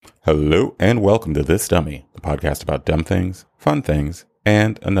Hello and welcome to This Dummy, the podcast about dumb things, fun things,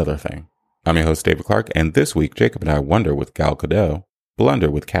 and another thing. I'm your host, David Clark, and this week, Jacob and I wonder with Gal Gadot,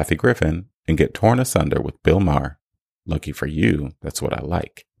 blunder with Kathy Griffin, and get torn asunder with Bill Maher. Lucky for you, that's what I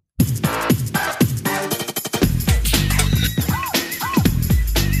like.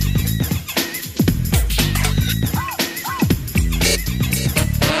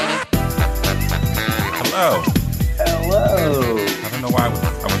 Hello. Hello. I don't know why I was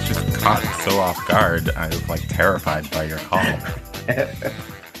just caught so off guard. I was like terrified by your call.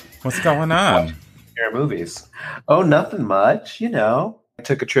 What's going on? Your movies. Oh, nothing much. I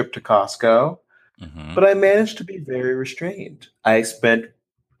took a trip to Costco, but I managed to be very restrained. I spent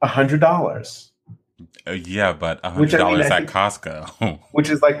 $100. Yeah, but $100 at Costco. Which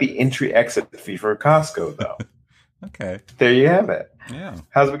is like the entry-exit fee for Costco, though. Okay. There you have it. Yeah.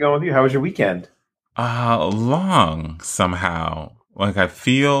 How's it going with you? How was your weekend? Long somehow. Like I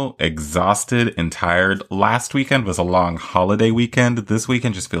feel exhausted and tired. Last weekend was a long holiday weekend. This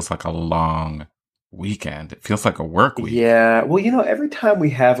weekend just feels like a long weekend. It feels like a work week. Yeah. Well, every time we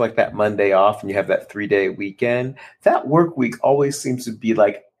have like that Monday off and you have that 3-day weekend, that work week always seems to be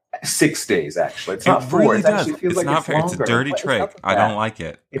like 6 days, actually. It's not 4. Really it actually feels like not it's fair. longer. It's a dirty trick. I don't like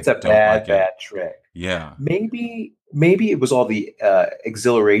it. It's a bad trick. Yeah. Maybe it was all the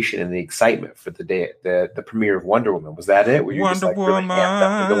exhilaration and the excitement for the day, the premiere of Wonder Woman. Was that it? Were you just like really amped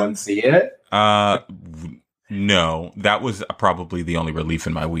up to go and see it? No, that was probably the only relief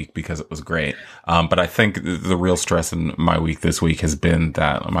in my week because it was great. But I think the real stress in my week this week has been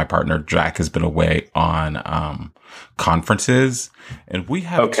that my partner Jack has been away on conferences, and we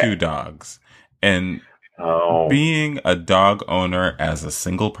have 2 dogs, and being a dog owner as a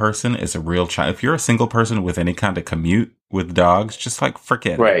single person is a real challenge. If you're a single person with any kind of commute with dogs, just like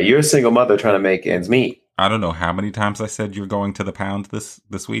forget it. Right, you're a single mother trying to make ends meet. I don't know how many times I said you're going to the pound this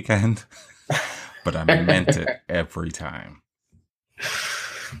weekend. But I meant it every time.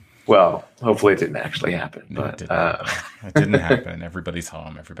 Well, hopefully it didn't actually happen. No, but it didn't happen. Everybody's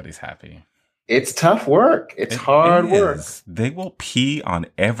home. Everybody's happy. It's tough work. It's hard work. They will pee on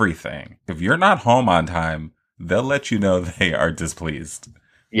everything. If you're not home on time, they'll let you know they are displeased.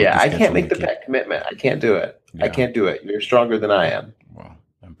 Yeah, I can't make the pet commitment. I can't do it. Yeah. I can't do it. You're stronger than I am. Well,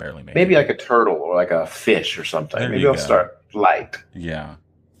 I'm barely making Maybe like a turtle or like a fish or something. Maybe I'll start light. Yeah.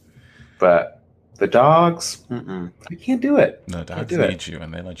 But the dogs, I can't do it. No, dogs need you,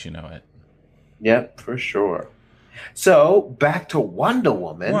 and they let you know it. Yep, for sure. So, back to Wonder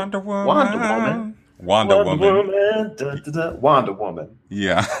Woman. Wonder Woman. Wonder Woman.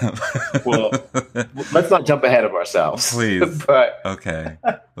 Yeah. Well, let's not jump ahead of ourselves. Please. But okay.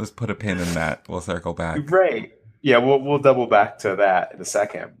 Let's put a pin in that. We'll circle back. Right. Yeah, we'll double back to that in a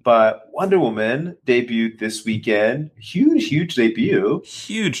second. But Wonder Woman debuted this weekend. Huge debut.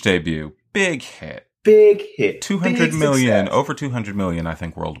 Huge debut. Big hit. 200 million. Over 200 million, I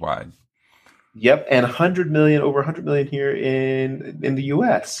think, worldwide. Yep, and over 100 million here in the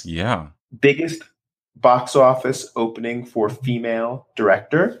US. Yeah. Biggest box office opening for female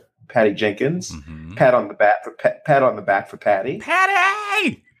director, Patty Jenkins. Pat on the back for Patty.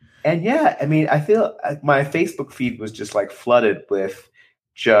 Patty! And yeah, I mean, I feel like my Facebook feed was just like flooded with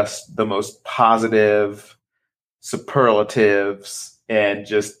just the most positive superlatives and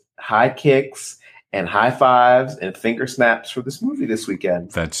just high kicks and high fives and finger snaps for this movie this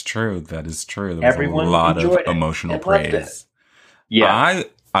weekend. That's true. That is true. There was Everyone a lot of emotional praise. It. Yeah.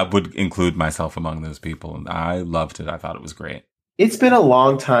 I would include myself among those people, and I loved it. I thought it was great. It's been a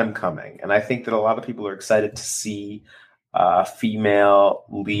long time coming, and I think that a lot of people are excited to see a female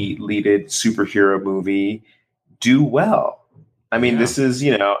leaded superhero movie do well. I mean, This is,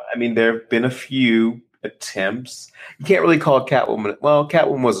 there have been a few attempts. You can't really call Catwoman. Well,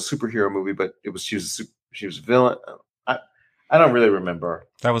 Catwoman was a superhero movie, but she was a villain. I don't really remember.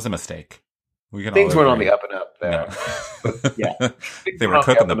 That was a mistake. Things weren't on the up and up there. No. But, yeah, they were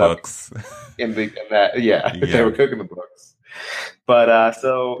cooking the books. They were cooking the books. But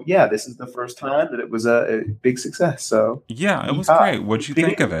this is the first time that it was a big success. So yeah, it was great. What did you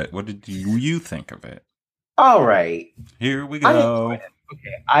think of it? What did you think of it? All right, here we go.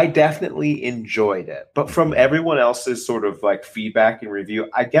 I definitely enjoyed it, but from everyone else's sort of like feedback and review,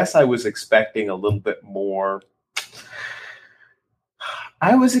 I guess I was expecting a little bit more.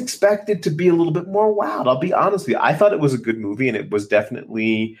 I was expected to be a little bit more wild. I'll be honest with you. I thought it was a good movie, and it was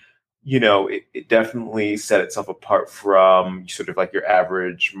definitely, it definitely set itself apart from sort of like your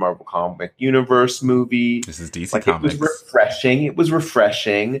average Marvel comic universe movie. This is DC Comics. It was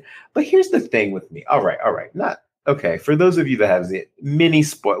refreshing. But here's the thing with me. All right. Okay, for those of you that have the mini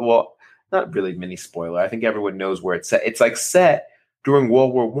spoiler, well, not really mini spoiler. I think everyone knows where it's set. It's like set during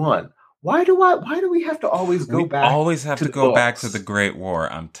World War One. Why do we have to always go We back always have to to the go back to the books? Great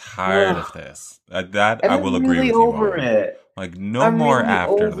War. I'm tired of Ugh. this. That And I will I'm agree really with you over on. it. Like, no I'm more really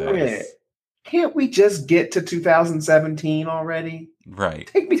after over this. it. Can't we just get to 2017 already? Right.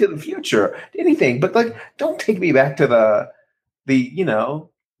 Take me to the future, anything, but like, don't take me back to the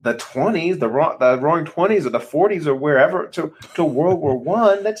the 20s, the Roaring 20s or the 40s or wherever to World War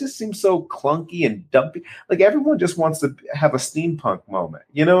One. That just seems so clunky and dumpy. Like everyone just wants to have a steampunk moment.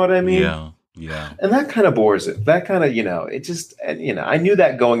 You know what I mean? Yeah. Yeah. And that kind of bores it. That kind of, it just, and, I knew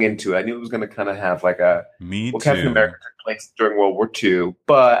that going into it. I knew it was going to kind of have like Me well, Captain America too. took place during World War II,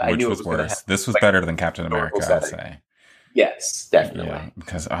 but I Which knew it was was going to have worse. This was like better than Captain historical America, I'd setting. say. Yes, Yeah, definitely.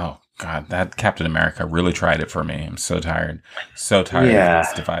 because oh god, that Captain America really tried it for me. I'm so tired of Yeah.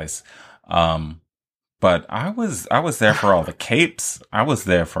 this device. Um, but I was there for all the capes. I was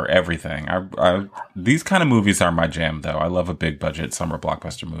there for everything. These kind of movies are my jam, though. I love a big budget summer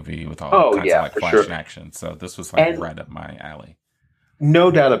blockbuster movie with all Oh, kinds of yeah, like for flash sure. and action. So this was like And right up my alley. no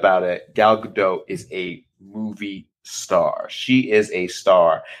doubt about it, Gal Gadot is a movie star. She is a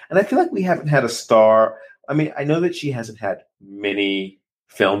star. And I feel like we haven't had a star. I mean, I know that she hasn't had many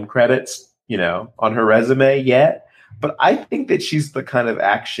film credits, on her resume yet, but I think that she's the kind of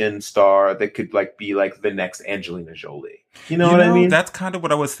action star that could like be like the next Angelina Jolie. You know what I mean? That's kind of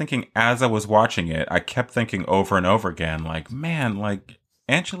what I was thinking as I was watching it. I kept thinking over and over again, like, man, like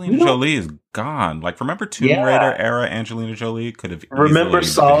You Angelina know, Jolie is gone. Like, remember Tomb Raider yeah. era Angelina Jolie could have Remember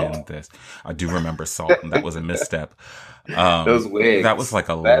easily been Salt? this. I do remember Salt, and that was a misstep. Those That was wigs, like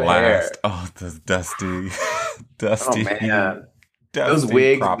a that hair. last. Oh, the dusty, Oh dusty, man. Those dusty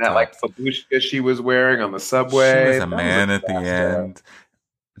wigs and crop that like tops. babushka she was wearing on the She was subway. a That was a man at the disaster. end,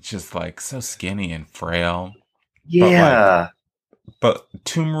 just like so skinny and frail. But like Yeah. But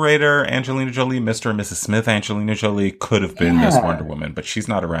Tomb Raider, Angelina Jolie, Mr. and Mrs. Smith, Angelina Jolie could have been this Wonder Yeah. Woman, but she's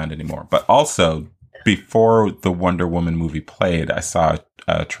not around anymore. But also, before the Wonder Woman movie played, I saw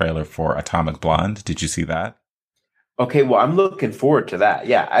a trailer for Atomic Blonde. Did you see that? Okay, well, I'm looking forward to that.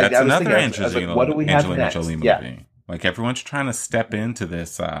 Yeah. That's I was another thinking, I was like, what do we have Angelina Jolie next? Yeah. movie. Like everyone's trying to step into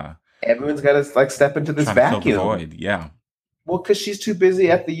this, Everyone's got to like step into this trying to fill the vacuum. void. Yeah. Well, because she's too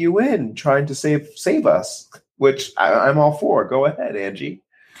busy at the UN trying to save us, which I'm all for. Go ahead, Angie.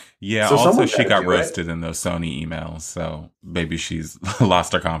 Yeah. So Also, someone's got she to got do it. roasted in those Sony emails, so maybe she's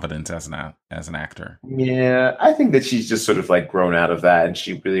lost her confidence as an actor. Yeah, I think that she's just sort of like grown out of that and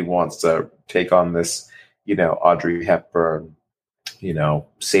she really wants to take on this, Audrey Hepburn,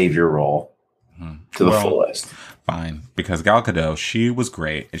 savior role Hmm. to the Well, fullest. fine, because Gal Gadot, she was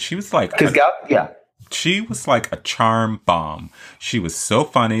great, and Because Gal, yeah, she was like a charm bomb. She was so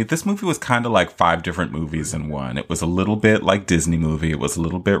funny. This movie was kind of like five different movies in one. It was a little bit like Disney movie. It was a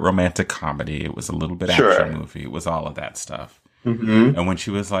little bit romantic comedy. It was a little bit action sure. movie. It was all of that stuff. Mm-hmm. And when she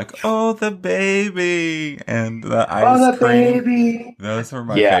was like, "Oh, the baby," and the ice Oh, the cream, baby. those were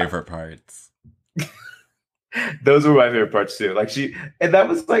my Yeah, favorite parts. those were my favorite parts too. Like and that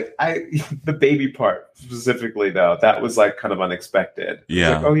was like the baby part specifically though. That was like kind of unexpected. It was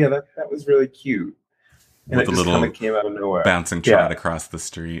like, Yeah, oh yeah, that was really cute, and with it a just kind of little came out of nowhere. bouncing Yeah. trot across the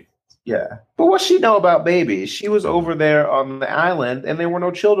street. Yeah. But what she know about babies? She was Mhm. over there on the island and there were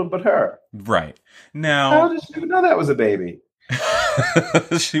no children but her. Right How now, did she know that was a baby?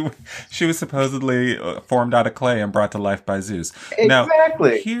 she she was supposedly formed out of clay and brought to life by Zeus. Now,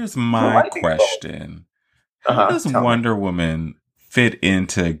 Exactly. here's The my lightning bolt. question: how Uh-huh. does Tell me. Wonder Woman fit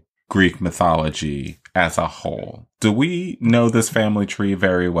into Greek mythology as a whole? Do we know this family tree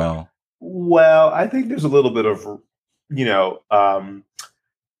very well? Well, I think there's a little bit of, you know,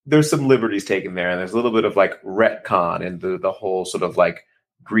 there's some liberties taken there, and there's a little bit of like retcon in the whole sort of like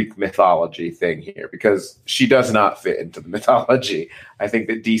Greek mythology thing here because she does not fit into the mythology. I think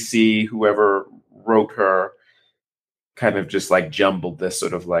that DC, whoever wrote her, kind of just like jumbled this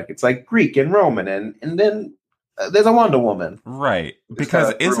sort of like it's like Greek and Roman, and then there's a Wonder Woman. Right, Just kind because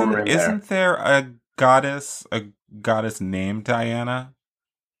of threw her in there. isn't there a goddess named Diana?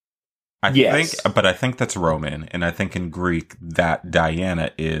 Yes. I think that's Roman, and I think in Greek that Diana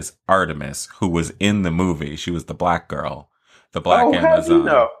is Artemis, who was in the movie. She was the black girl, the black Oh, how do you Amazon.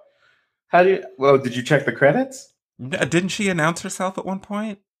 know? How do you? Well, did you check the credits? Didn't she announce herself at one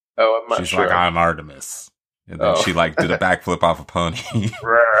point? Oh, I'm not She's like, sure. "I'm Artemis," and then Oh, she like did a backflip off a pony.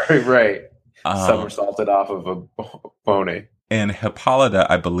 right, right. um, Somersaulted off of a pony. and Hippolyta,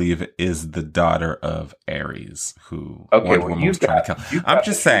 I believe, is the daughter of Ares, who Okay, Wonder well, Woman was trying to kill. I'm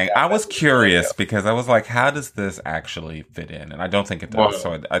just saying, I was curious Yeah. because I was like, how does this actually fit in? And I don't think it does. Well,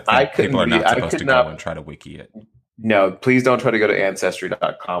 So I I think people are couldn't be. not I supposed could to not. go and try to wiki it. No, please don't try to go to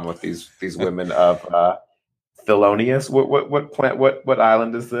ancestry.com with these women of Thelonious. What plant? What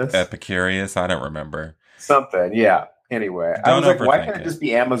island is this? Epicurious. I don't remember. Something. Yeah. Anyway, I Don't was like, why overthink can't it it. just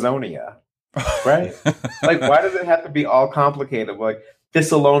be Amazonia? Right? Like, why does it have to be all complicated? Like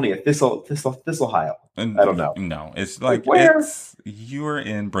Thessalonia, Thistleheim. I don't And know. no, it's Like like where? it's you're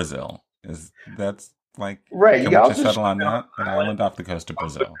in Brazil. Is that's like Right. can we Y'all just just settle on showed an that? An island island off the coast of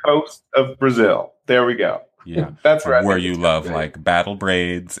off the Brazil. coast of Brazil. There we go. Yeah. That's where I Where think you it's gonna love be. like battle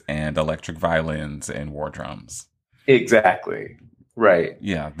braids and electric violins and war drums. Exactly. Right.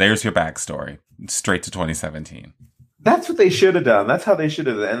 Yeah, there's your backstory. Straight to 2017. That's what they should have done. That's how they should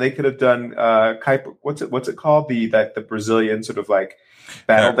have done. And they could have done what's it called? The Brazilian sort of like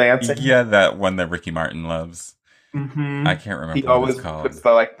battle That dancing. yeah, that one that Ricky Martin loves. I Hmm. can't He remember what it's always puts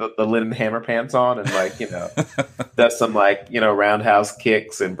called. the linen hammer pants on and does some roundhouse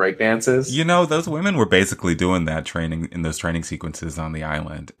kicks and break dances. You know, those women were basically doing that training in those training sequences on the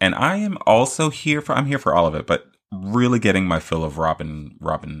island. And I am also I'm here for all of it, but really getting my fill of Robin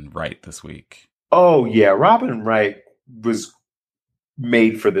Wright this week. Oh yeah, Robin Wright was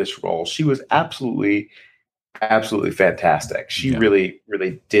made for this role. She was absolutely fantastic. She Yeah. really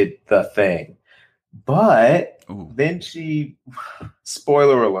did the thing. But Ooh. then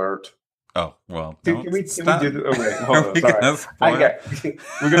spoiler alert. Oh, well, Dude, don't can we stop. do the? Oh wait, hold Are on. we Sorry, gonna spoil?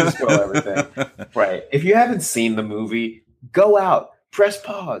 we're gonna spoil everything. Right. If you haven't seen the movie, go out, press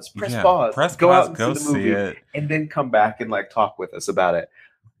Yeah, pause, press go out pause, and see go the see movie, it. and then come back and talk with us about it.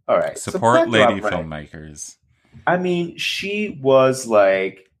 All right. So Support back to lady Robin Wright. filmmakers. I mean, she was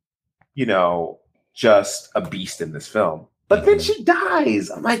you know, just a beast in this film. But then she dies.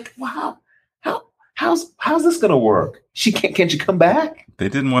 I'm like, wow, how's this gonna work? She can't you come back? They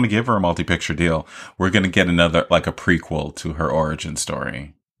didn't want to give her a multi-picture deal. We're going to get another, like a prequel to her origin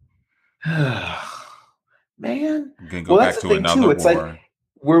story. Man. We're going to go Well, back that's the to thing another too. It's war.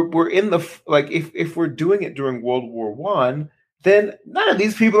 we're in the if we're doing it during World War I, then none of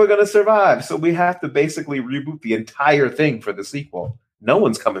these people are going to survive. So we have to basically reboot the entire thing for the sequel. No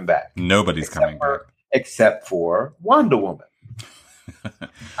one's coming back. Nobody's coming back. Except for Wonder Woman.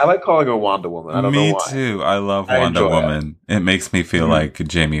 I like calling her Wonder Woman. I don't know Me why. too. I love I Wonder enjoy Woman. It makes me feel like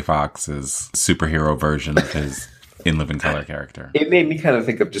Jamie Foxx's superhero version of his In Living Color character. It made me kind of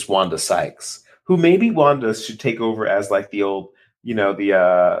think of just Wanda Sykes, who maybe Wanda should take over as the old,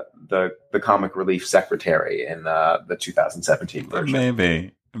 the comic relief secretary in the 2017 version.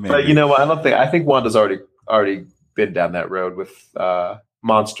 Maybe. But you know what? I think Wanda's already been down that road with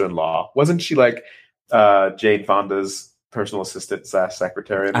Monster-in-Law. Wasn't she Jane Fonda's personal assistant /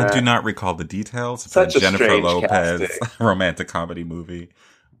 secretary in that? I do not recall the details of Such a a Jennifer strange Lopez casting. romantic comedy movie.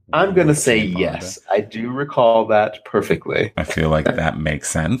 I'm going to with say Jane yes. Fonda. I do recall that perfectly. I feel like that makes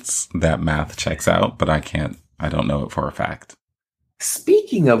sense. That math checks out, but I don't know it for a fact.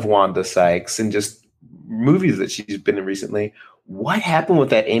 Speaking of Wanda Sykes and just movies that she's been in recently, what happened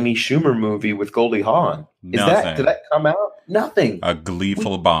with that Amy Schumer movie with Goldie Hawn? Did that come out? Nothing. A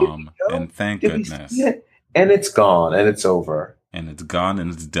gleeful bomb. And thank goodness. And it's gone and it's over. And it's gone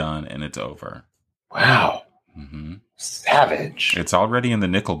and it's done and it's over. Wow. Mm-hmm. Savage. It's already in the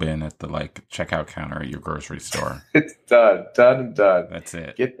nickel bin at the checkout counter at your grocery store. It's done and done. That's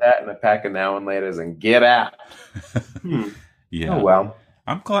it. Get that in a pack of now and laters and get out. Yeah. Oh well.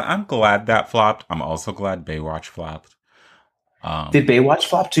 I'm glad that flopped. I'm also glad Baywatch flopped. Did Baywatch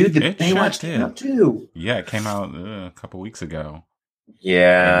flop too? Did Baywatch came out too? Yeah, it came out a couple weeks ago.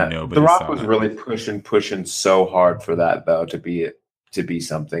 Yeah, The Rock was really pushing so hard for that though to be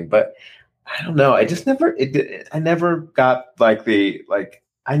something, but I don't know. I just never I never got I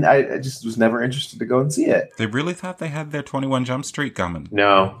just was never interested to go and see it. They really thought they had their 21 Jump Street coming.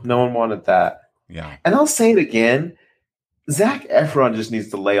 No one wanted that. Yeah, and I'll say it again. Zac Efron just needs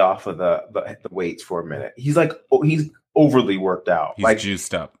to lay off of the weights for a minute. He's he's overly worked out. He's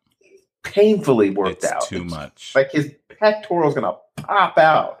juiced up. Painfully worked out. Too much. His pectoral's gonna pop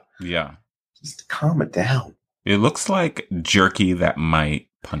out. Yeah. Just calm it down. It looks like jerky that might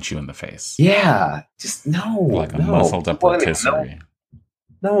punch you in the face. Yeah. Just no. Like a muscled up rotisserie.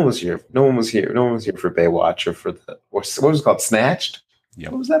 No one was here. No one was here for Baywatch or for what was it called? Snatched?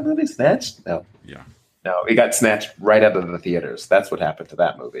 Yep. What was that movie? Snatched? No. Yeah. No, it got snatched right out of the theaters. That's what happened to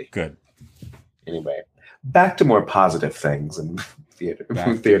that movie. Good. Anyway, back to more positive things in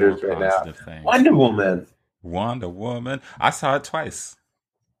theaters right now. Things. Wonder Woman. I saw it twice.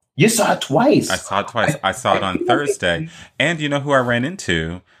 You saw it twice? I saw it twice. I saw it on Thursday. And you know who I ran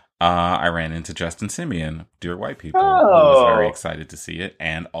into? I ran into Justin Simeon, Dear White People, who was very excited to see it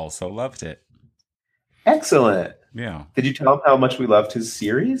and also loved it. Excellent. Yeah. Did you tell him how much we loved his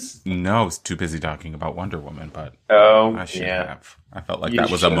series? No, I was too busy talking about Wonder Woman, but I Oh, should yeah. have. I felt like You that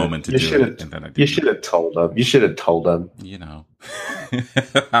was a should. moment to You do should it, have. and then I You didn't. should have told him. You should have told him. You know,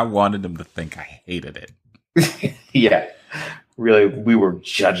 I wanted him to think I hated it. Yeah. Really, we were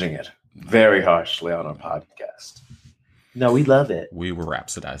judging it very harshly on our podcast. No, we love it. We were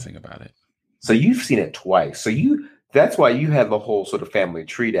rhapsodizing about it. So you've seen it twice. So that's why you had the whole sort of family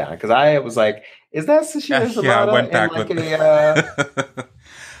tree down. Because I was like, is that Sashina Zamata Yeah, I went back like with.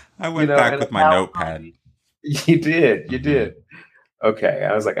 I you went know, back in a with my power notepad. party? You did. You Mhm. did. Okay.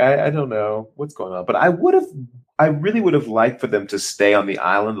 I was like, I don't know what's going on. But I really would have liked for them to stay on the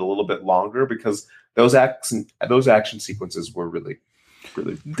island a little bit longer because those action sequences were really,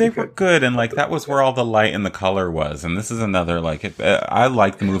 really They pretty were good. good, and like that was where all the light and the color was. And this is another I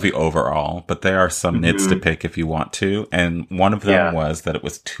like the movie overall, but there are some nits to Mhm. pick if you want to. And one of them Yeah. was that it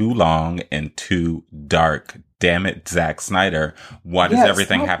was too long and too dark. Damn it, Zack Snyder! Why does Yes.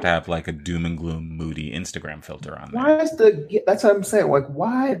 everything have to have like a doom and gloom, moody Instagram filter on there? Why is that's what I'm saying. Like,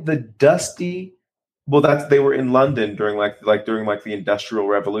 why the dusty? Well, they were in London during during the Industrial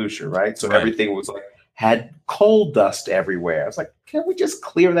Revolution, right? So Right. everything was like had coal dust everywhere. I was like, can we just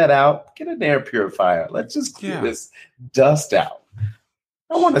clear that out? Get an air purifier. Let's just clear this dust out.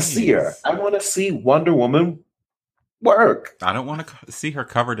 I want to see her. I want to see Wonder Woman work. I don't want to see her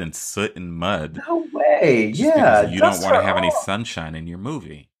covered in soot and mud. No way. Just Yeah. because you don't dust want to her have any off. sunshine in your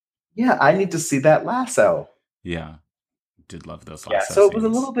movie. Yeah, I need to see that lasso. Yeah. Did love those Yeah, lasso so it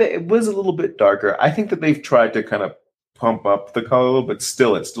was a little bit darker. I think that they've tried to kind of pump up the color a little, but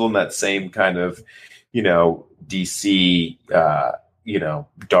still it's still in that same kind of, DC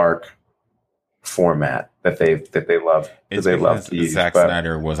dark format that they love It's they love because to use. Zack But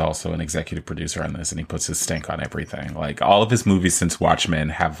Snyder was also an executive producer on this, and he puts his stank on everything. Like all of his movies since Watchmen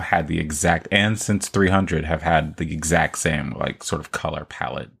have had the exact, and since 300 have had the exact same like sort of color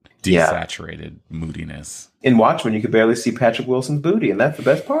palette, desaturated moodiness. In Watchmen, you could barely see Patrick Wilson's booty, and that's the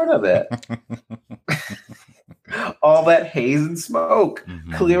best part of it. All that haze and smoke,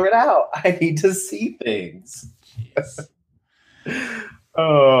 clear it out. I need to see things.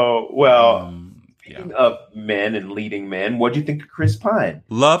 Oh well. Speaking of men and leading men, what do you think of Chris Pine?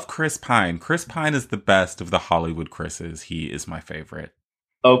 Love Chris Pine. Chris Pine is the best of the Hollywood Chris's. He is my favorite.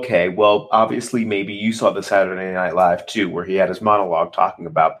 Okay, well, obviously, maybe you saw the Saturday Night Live too, where he had his monologue talking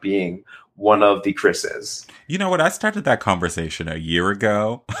about being one of the Chris's. You know what? I started that conversation a year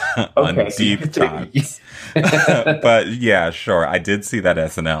ago on Deep Thoughts. But yeah, sure. I did see that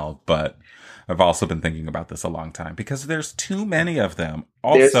SNL, but I've also been thinking about this a long time because there's too many of them.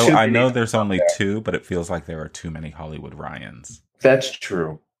 Also, I know there's only two, but it feels like there are too many Hollywood Ryans. That's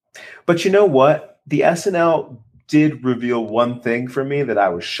true. But you know what? The SNL did reveal one thing for me that I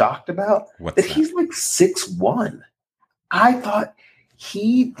was shocked about. What's that? That? He's like 6'1". I thought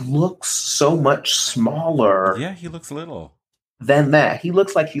he looks so much smaller. Yeah, he looks little. Than that. He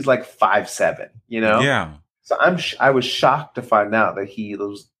looks like he's like 5'7", Yeah. So I was shocked to find out that he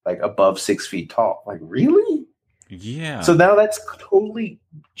was like above 6 feet tall. Like, really? Yeah. So now that's totally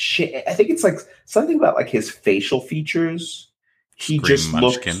I think it's like something about like his facial features. He just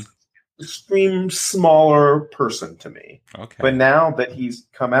looks smaller person to me. Okay. But now that he's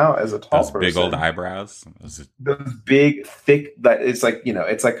come out as a tall person, big old eyebrows, those big, thick. That it's like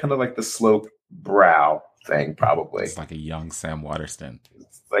it's like kind of like the slope brow thing. Probably it's like a young Sam Waterston.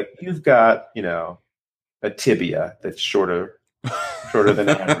 It's like you've got a tibia that's shorter than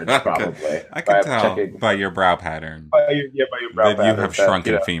average, probably. I can tell by your brow pattern. By your brow pattern. You have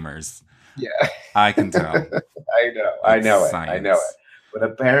shrunken femurs. Yeah, I can tell. I know it. But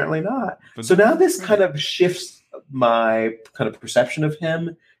apparently not. So now this kind of shifts my kind of perception of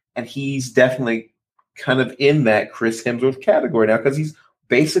him, and he's definitely kind of in that Chris Hemsworth category now because he's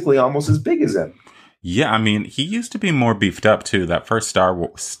basically almost as big as him. Yeah, I mean, he used to be more beefed up too. That first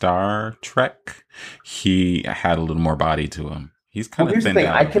Star Trek, he had a little more body to him. He's kind of thinned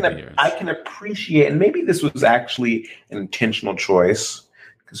out over the years. I can appreciate, and maybe this was actually an intentional choice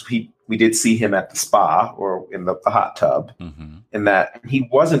because we did see him at the spa or in the hot tub, and that he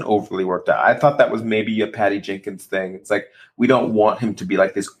wasn't overly worked out. I thought that was maybe a Patty Jenkins thing. It's like we don't want him to be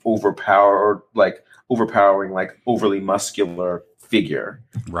like this overpowering, like overly muscular figure,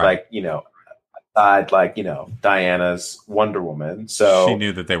 right? Like Diana's Wonder Woman. So she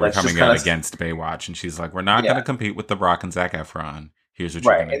knew that they were coming out against Baywatch, and she's like, "We're not going to compete with The Rock and Zac Efron. Here's what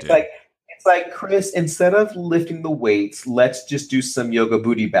you're going to do." It's like Chris, instead of lifting the weights, let's just do some yoga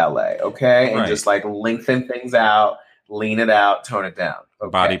booty ballet, okay? And just like lengthen things out, lean it out, tone it down. Okay?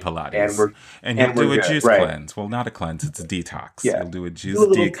 Body Pilates. And you'll do a juice cleanse. Well, not a cleanse, it's a detox. Yeah. You'll do a juice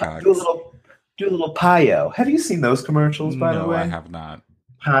detox. Do a little Pio. Have you seen those commercials, by the No, I way? have not.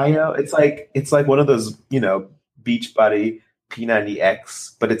 Pio. It's like one of those, Beachbody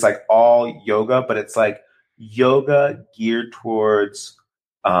P90X, but it's like all yoga, but it's like yoga geared towards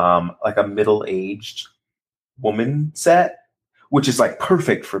like a middle-aged woman set, which is like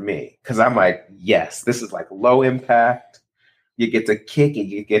perfect for me because I'm Oh. like, yes, this is like low impact. You get to kick and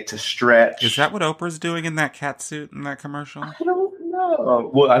you get to Is that stretch. what Oprah's doing in that cat suit in that commercial? I don't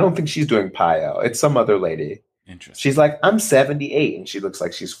know. Well, I don't think she's doing Pio. It's some other lady. She's Interesting. like, I'm 78, and she looks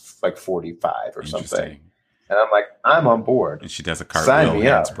like she's like 45 or something. Interesting. And I'm like, I'm on board. And she does a Sign cartwheel me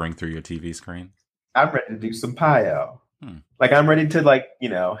up. handspring through your TV screen. I'm ready to do some Pio. Hmm. Like I'm ready to like,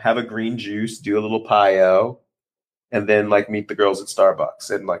 have a green juice, do a little Pio, and then like meet the girls at Starbucks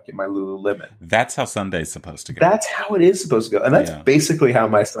and like get my Lululemon. That's how Sunday's supposed to go. That's how it is supposed to go. And that's Yeah. basically how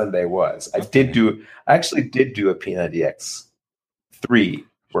my Sunday was. Okay. I actually did do a P90X3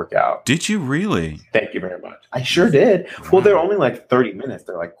 workout. Did you really? Thank you very much. I sure did. Wow. Well, they're only like 30 minutes.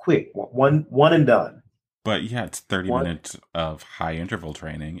 They're like quick, one and done. But yeah, it's 30 One. minutes of high interval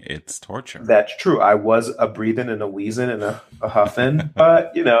training. It's torture. That's true. I was a breathing and a wheezing and a huffing,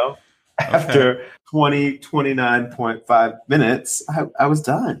 but after 29.5 minutes, I was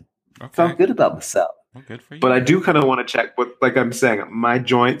done. Okay. Felt good about myself. Well, good for you. But I do kind of want to check what, like I'm saying, my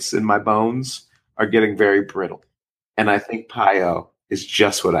joints and my bones are getting very brittle. And I think Pio is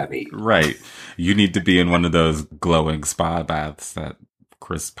just what I need. Right. You need to be in one of those glowing spa baths that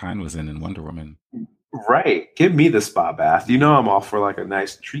Chris Pine was in Wonder Woman. Right. Give me the spa bath. I'm all for like a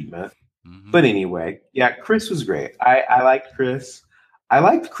nice treatment. Mm-hmm. But anyway, yeah, Chris was great. I liked Chris. I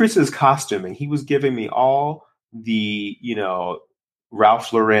liked Chris's costuming. He was giving me all the,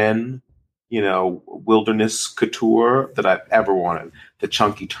 Ralph Lauren, wilderness couture that I've ever wanted. The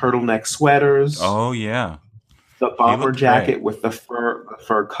chunky turtleneck sweaters. Oh, yeah. The bomber jacket great. with the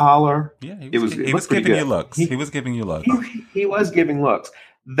fur collar. Yeah, he was giving you looks. He was giving you looks. He was giving looks.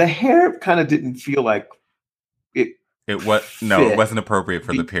 The hair kind of didn't feel like it. It wasn't appropriate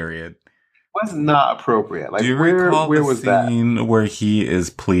for the period. It was not appropriate. Like, do you recall the scene where he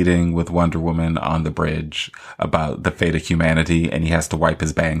is pleading with Wonder Woman on the bridge about the fate of humanity, and he has to wipe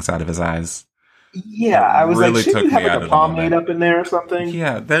his bangs out of his eyes? Yeah, I was really like, shouldn't you have like a pomade up in there or something?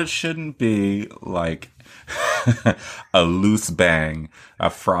 Yeah, there shouldn't be like a loose bang, a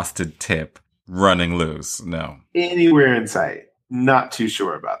frosted tip running loose. No. Anywhere in sight. Not too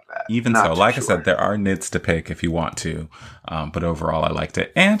sure about that. Even so, like I said, there are nits to pick if you want to. But overall, I liked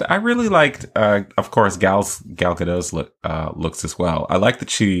it. And I really liked, of course, Gal Gadot's looks as well. I like that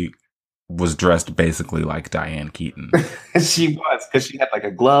she was dressed basically like Diane Keaton. She was, because she had like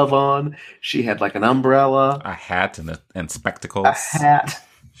a glove on. She had like an umbrella. A hat and spectacles. A hat.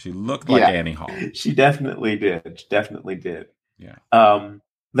 She looked like Annie Hall. She definitely did. She definitely did. Yeah.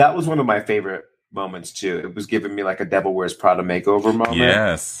 That was one of my favorite moments too. It was giving me like a Devil Wears Prada makeover moment.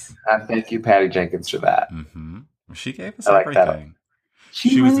 Yes. Thank you, Patty Jenkins, for that. Mm-hmm. She gave us everything. That.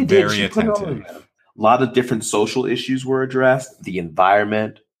 She really was very did. attentive. A lot of different social issues were addressed. The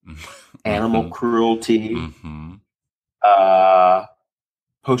environment, animal cruelty,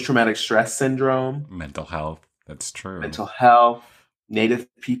 post-traumatic stress syndrome, mental health. That's true. Mental health, Native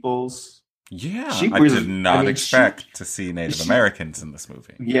peoples. Yeah, I did not expect to see Native Americans in this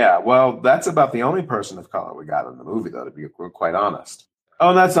movie. Yeah, well, that's about the only person of color we got in the movie, though, to be quite honest.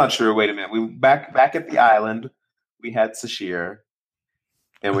 Oh, that's not true. Wait a minute. We back at the island, we had Sashir,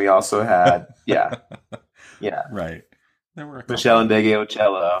 and we also had right. There were Michelle and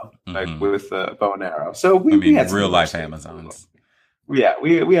Ocello, like with bow and arrow. So we had real life Amazons. Yeah,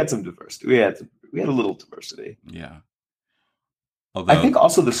 we had some diversity. We had a little diversity. Yeah. Although, I think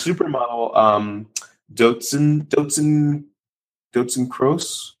also the supermodel Dotzen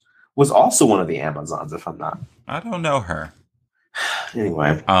Kroos was also one of the Amazons, if I'm not. I don't know her.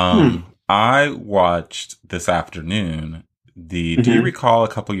 Anyway. I watched this afternoon do you recall a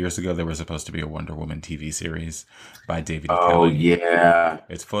couple years ago there was supposed to be a Wonder Woman TV series by David E. Kelly? Oh yeah.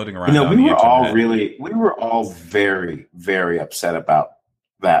 It's floating around on the internet. We were all very, very upset about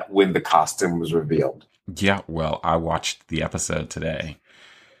that when the costume was revealed. Yeah, well, I watched the episode today.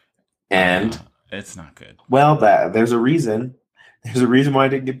 And it's not good. Well, there's a reason. There's a reason why it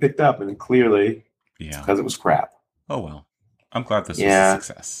didn't get picked up, and clearly it's because it was crap. Oh, well. I'm glad this was a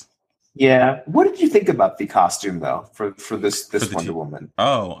success. Yeah. What did you think about the costume, though, for this Wonder Woman?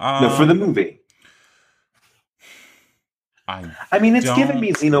 Oh. No, for the movie. I mean, it's giving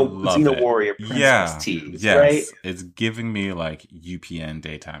me Xena Warrior Princess tease, right? It's giving me like UPN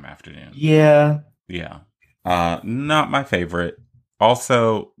daytime afternoon. Yeah. Yeah. Not my favorite.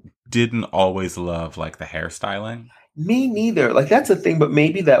 Also, didn't always love like the hairstyling. Me neither. Like that's the thing, but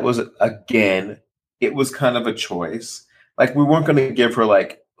maybe that was again, it was kind of a choice. Like we weren't going to give her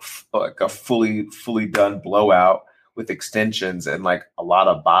like a fully done blowout with extensions and like a lot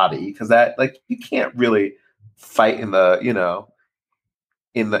of body because that like you can't really fight in the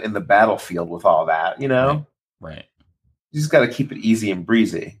in the battlefield with all that. Right. Right. You just got to keep it easy and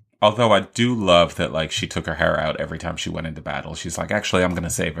breezy. Although I do love that, like, she took her hair out every time she went into battle. She's like, actually, I'm going to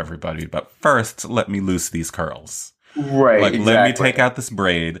save everybody, but first, let me loose these curls. Right. Like, exactly. let me take out this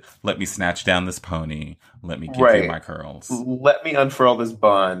braid. Let me snatch down this pony. Let me give you my curls. Let me unfurl this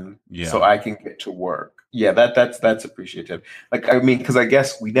bun so I can get to work. Yeah, that's appreciative. Like, I mean, because I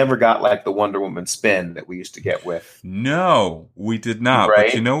guess we never got like the Wonder Woman spin that we used to get with. No, we did not. Right?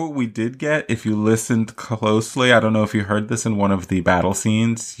 But you know what we did get? If you listened closely, I don't know if you heard this in one of the battle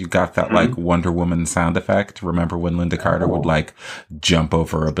scenes, you got that like Wonder Woman sound effect. Remember when Linda Carter would like jump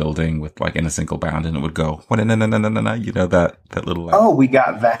over a building with like in a single bound and it would go, you know, that little like, oh, we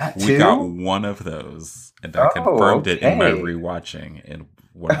got that too? We got one of those. And I confirmed it in my rewatching in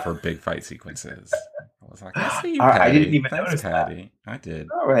one of her big fight sequences. I was like, I see you, Patty. I didn't even Thanks, notice Patty. that. I did.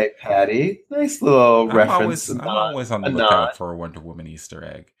 All right, Patty. Nice little reference. I'm always on the lookout for a Wonder Woman Easter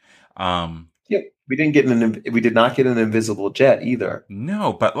egg. Yeah, we did not get an invisible jet either.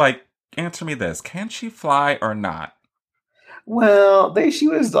 No, but like, answer me this: can she fly or not? Well, she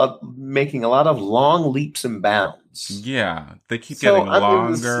was making a lot of long leaps and bounds. Yeah, they keep getting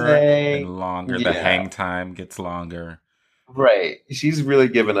longer and longer. Yeah. The hang time gets longer. Right. She's really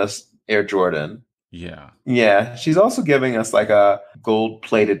giving us Air Jordan. Yeah. Yeah. She's also giving us like a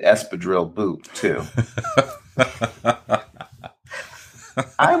gold-plated espadrille boot, too.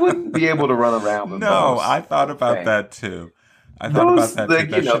 I wouldn't be able to run around with those. No, I thought about that, too. That too.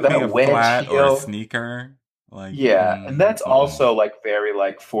 That should be a flat heel. Or a sneaker. Like, and that's also like very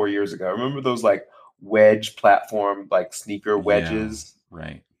like 4 years ago. Remember those like wedge platform like sneaker wedges? Yeah,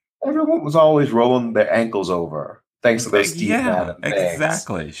 right. Everyone was always rolling their ankles over thanks to those Steve Madden things.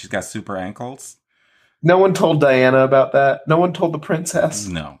 Exactly. She's got super ankles. No one told Diana about that. No one told the princess.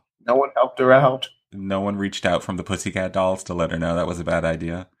 No. No one helped her out. No one reached out from the Pussycat Dolls to let her know that was a bad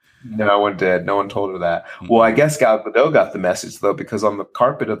idea. No one did. No one told her that. Mm-hmm. Well, I guess Gal Gadot got the message though, because on the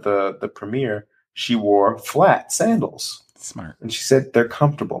carpet of the premiere, she wore flat sandals. Smart. And she said, they're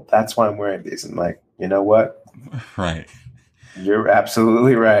comfortable. That's why I'm wearing these. And like, you know what? Right. You're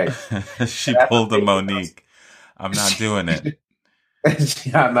absolutely right. She pulled a Monique. I'm not doing it.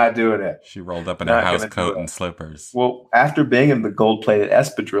 I'm not doing it. She rolled up in a house coat and slippers. Well, after being in the gold-plated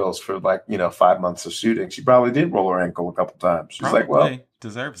espadrilles for 5 months of shooting, she probably did roll her ankle a couple times. She's like, well,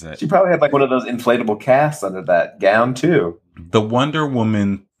 deserves it. She probably had like one of those inflatable casts under that gown too. The Wonder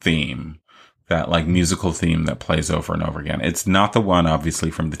Woman theme, that like musical theme that plays over and over again. It's not the one, obviously,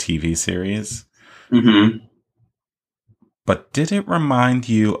 from the TV series. Mm-hmm. But did it remind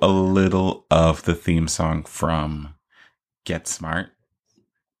you a little of the theme song from Get Smart?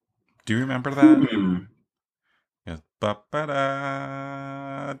 Do you remember that?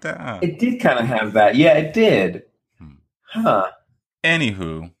 It did kind of have that. Yeah, it did. Huh.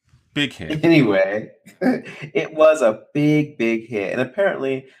 Anywho, big hit. Anyway, it was a big, big hit. And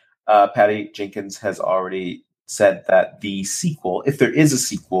apparently, Patty Jenkins has already said that the sequel, if there is a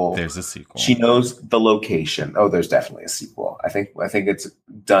sequel, there's a sequel. She knows the location. Oh, there's definitely a sequel. I think it's a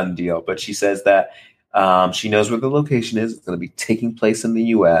done deal. But she says that she knows where the location is. It's going to be taking place in the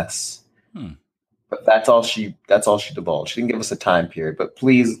U.S. But that's all she divulged. She didn't give us a time period. But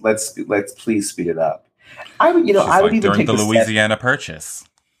please, let's please speed it up. I would even during take the Louisiana Purchase.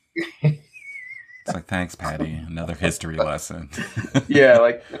 It's like, thanks, Patty. Another history lesson. Yeah,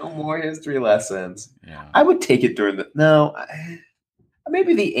 like no more history lessons. Yeah. I would take it during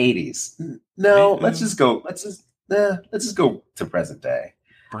maybe the 80s. No, let's just go. Let's just go to present day.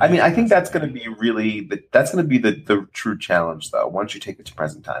 I mean, I think that's going to be the true challenge, though. Once you take it to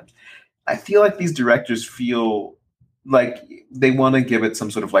present times, I feel like these directors feel like they want to give it some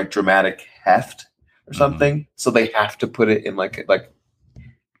sort of like dramatic heft or something, so they have to put it in like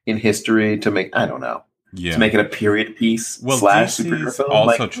in history to make, I don't know, to make it a period piece / superhero film.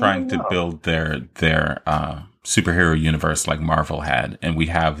 Also trying to build their superhero universe like Marvel had, and we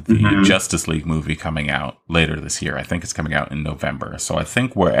have the Justice League movie coming out later this year. I think it's coming out in November. So I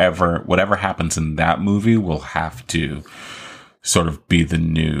think whatever happens in that movie will have to sort of be the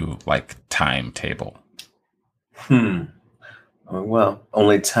new like timetable. Well,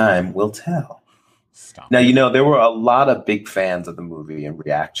 only time will tell. Now, there were a lot of big fans of the movie and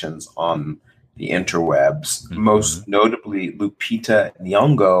reactions on the interwebs. Most notably, Lupita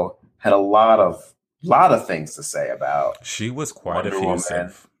Nyong'o had a lot of things to say about. She was quite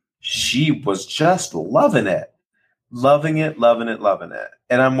effusive. She was just loving it. Loving it, loving it, loving it.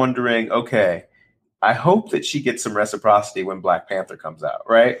 And I'm wondering, okay, I hope that she gets some reciprocity when Black Panther comes out,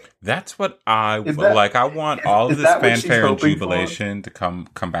 right? That's what I Is that like. I want all of is this that what she's fanfare and hoping for? jubilation to come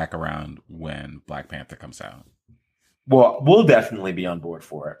back around when Black Panther comes out. Well, we'll definitely be on board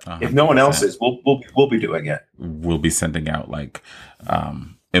for it. If no one else 100%. is, we'll be doing it. We'll be sending out like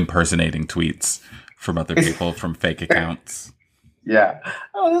impersonating tweets from other people from fake accounts. Yeah.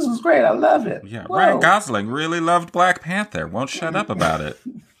 Oh, this was great. I love it. Yeah, Whoa. Ryan Gosling really loved Black Panther. Won't shut up about it.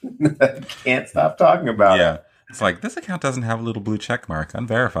 Can't stop talking about it. Yeah. It's like, this account doesn't have a little blue check mark,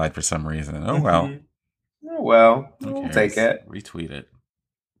 unverified for some reason. Oh, well. Oh, well, Who we'll cares? take it. Retweet it.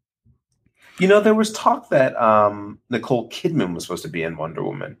 You know, there was talk that Nicole Kidman was supposed to be in Wonder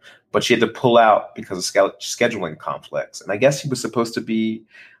Woman, but she had to pull out because of scheduling conflicts. And I guess she was supposed to be,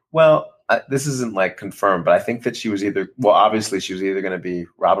 well, this isn't like confirmed, but I think that she was obviously she was either going to be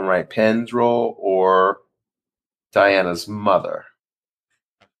Robin Wright Penn's role or Diana's mother.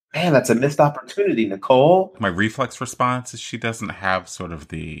 Man, that's a missed opportunity, Nicole. My reflex response is she doesn't have sort of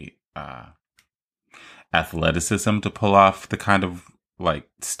the athleticism to pull off the kind of like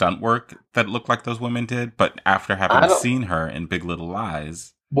stunt work that looked like those women did. But after having seen her in Big Little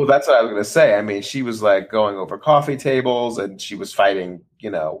Lies. Well, that's what I was going to say. I mean, she was like going over coffee tables and she was fighting,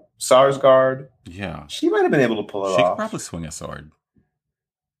 Sarsgaard. Yeah. She might have been able to pull it off. She could probably swing a sword.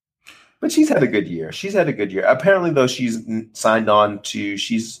 But she's had a good year. Apparently, though, she's signed on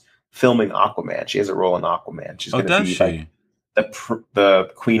she's filming Aquaman. She has a role in Aquaman. She's going to be like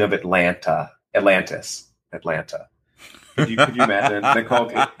the Queen of Atlantis. Could you imagine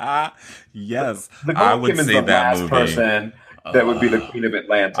Nicole? Yes, Nicole I would Kidman's say the that last movie. person that would be the Queen of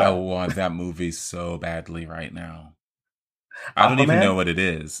Atlanta. I want that movie so badly right now. I don't even know what it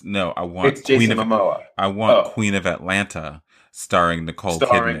is. No, I want it's Jason Momoa. I want Queen of Atlanta starring Nicole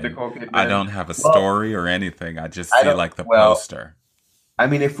Kidman. I don't have a story or anything. I just see like the poster. I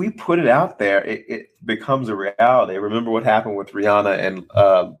mean, if we put it out there, it becomes a reality. Remember what happened with Rihanna and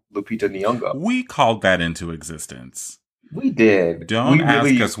Lupita Nyong'o? We called that into existence. We did. Don't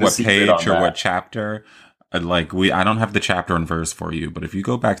ask us what page or what chapter. I don't have the chapter and verse for you, but if you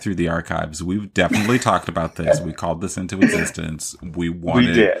go back through the archives, we've definitely talked about this. We called this into existence. We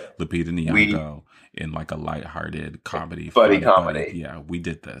wanted Lupita Nyong'o in like a lighthearted comedy. Buddy comedy. Yeah, we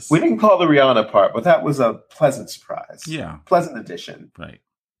did this. We didn't call the Rihanna part, but that was a pleasant surprise. Yeah. Pleasant addition. Right.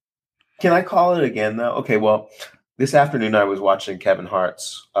 Can I call it again, though? Okay, well, this afternoon I was watching Kevin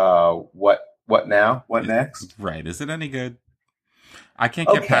Hart's What Now? What Next? Right. Is it any good? I can't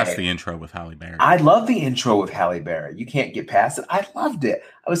get past the intro with Halle Berry. I love the intro with Halle Berry. You can't get past it. I loved it.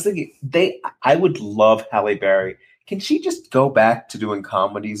 I was thinking I would love Halle Berry. Can she just go back to doing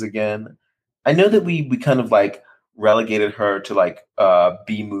comedies again? I know that we kind of like relegated her to like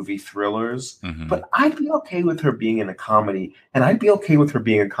B-movie thrillers, but I'd be okay with her being in a comedy, and I'd be okay with her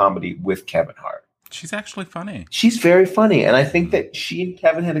being in a comedy with Kevin Hart. She's actually funny. She's very funny, and I think that she and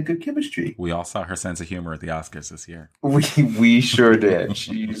Kevin had a good chemistry. We all saw her sense of humor at the Oscars this year. We sure did.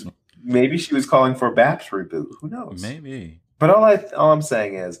 Maybe she was calling for a Baps reboot. Who knows? Maybe. But all I'm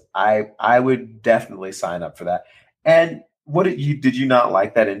saying is I would definitely sign up for that. And did you not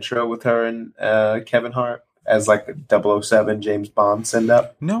like that intro with her and Kevin Hart as like a 007 James Bond send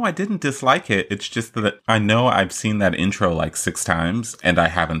up? No, I didn't dislike it. It's just that I know I've seen that intro like 6 times and I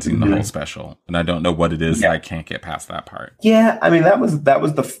haven't seen the whole special. And I don't know what it is. I can't get past that part. Yeah, I mean that was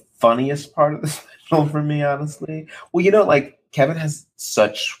the funniest part of the special for me, honestly. Well, like Kevin has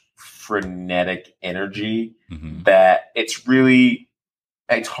such frenetic energy that it's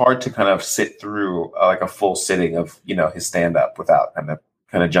hard to kind of sit through like a full sitting of his stand up without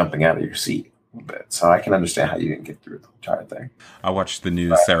kind of jumping out of your seat a little bit. So I can understand how you didn't get through the entire thing. I watched the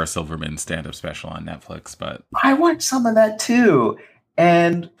new Sarah Silverman stand up special on Netflix, but I watched some of that too.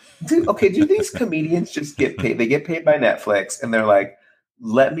 And do these comedians just get paid? They get paid by Netflix, and they're like,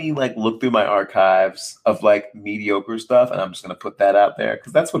 let me like look through my archives of like mediocre stuff, and I'm just going to put that out there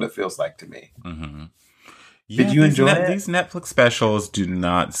because that's what it feels like to me. Yeah, did you enjoy it? These Netflix specials do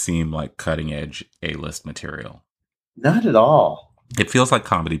not seem like cutting edge A-list material. Not at all. It feels like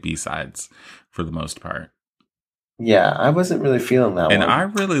comedy B-sides for the most part. Yeah, I wasn't really feeling that and one. I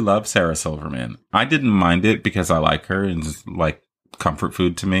really love Sarah Silverman. I didn't mind it because I like her and just like comfort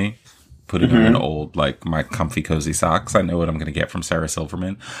food to me. Putting her in old, like my comfy, cozy socks. I know what I'm going to get from Sarah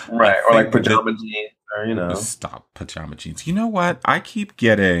Silverman. Right, or like pajama jeans. Or, Stop pajama jeans. You know what? I keep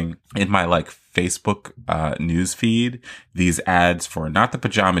getting in my like Facebook news feed these ads for not the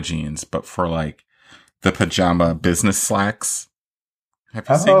pajama jeans, but for like the pajama business slacks. Have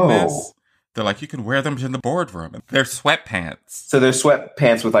you seen this? They're like, you can wear them in the boardroom. They're sweatpants. So they're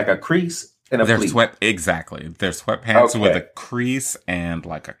sweatpants with like a crease? in a They're pleat. exactly. They're sweatpants with a Okay. crease and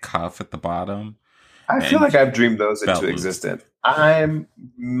like a cuff at the bottom I feel like and I've dreamed those into belt loops. existence. I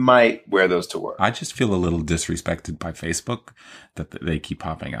might wear those to work. I just feel a little disrespected by Facebook that they keep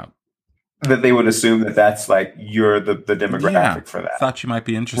popping up. That they would assume that that's like you're the Yeah, demographic for that. thought you might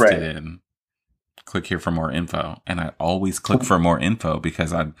be interested Right. in. Click here for more info, and I always click for more info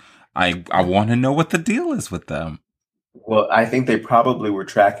because I want to know what the deal is with them. Well, I think they probably were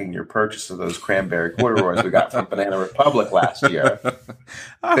tracking your purchase of those cranberry corduroys we got from Banana Republic last year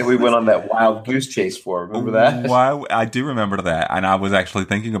that we went on that wild goose chase for. Remember that? Why? I do remember that. And I was actually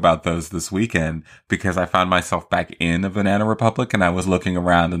thinking about those this weekend because I found myself back in a Banana Republic and I was looking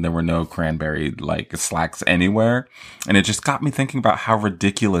around and there were no cranberry like slacks anywhere. And it just got me thinking about how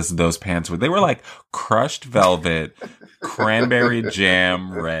ridiculous those pants were. They were like crushed velvet, cranberry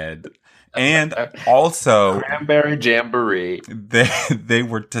jam red. And also Cranberry jamboree. they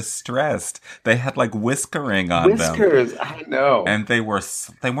were distressed. They had like whiskering on them. Whiskers, I know. And they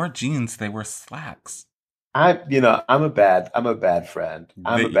weren't jeans, they were slacks. I'm a bad friend.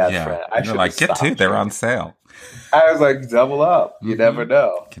 I'm a bad friend. I They're should like, get two, they're on sale. I was like, double up. You never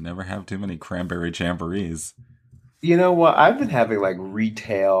know. Can never have too many cranberry jamborees. You know what? I've been having like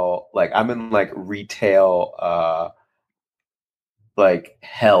retail, like I'm in like retail like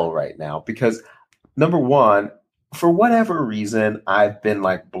hell right now because number one, for whatever reason, I've been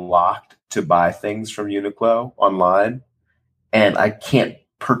like blocked to buy things from Uniqlo online and I can't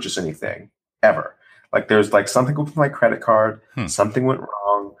purchase anything ever. Like there's like something with my credit card, something went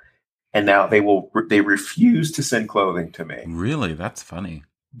wrong, and now they refuse to send clothing to me. Really? That's funny.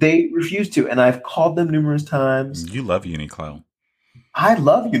 They refuse to, and I've called them numerous times. You love Uniqlo. I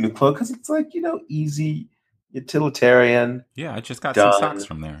love Uniqlo because it's like, easy, utilitarian. Yeah, I just got done, some socks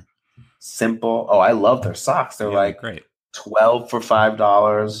from there. Simple. Oh, I love their socks. They're like great. 12 for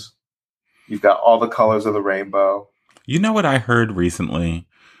 $5. You've got all the colors of the rainbow. You know what I heard recently?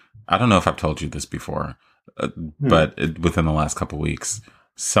 I don't know if I've told you this before, but within the last couple of weeks,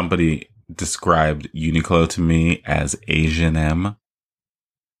 somebody described Uniqlo to me as Asian M,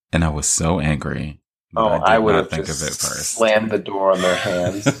 and I was so angry. I would have think of it first. Slammed the door on their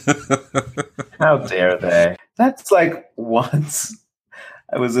hands. How dare they? That's like once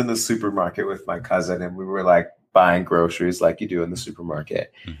I was in the supermarket with my cousin and we were like buying groceries like you do in the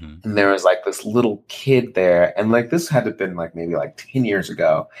supermarket. Mm-hmm. And there was like this little kid there. And like this had to have been like maybe like 10 years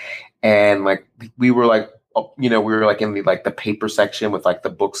ago. And like we were like, we were like in the paper section with like the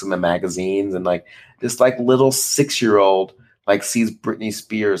books and the magazines. And like this like little 6-year-old like sees Britney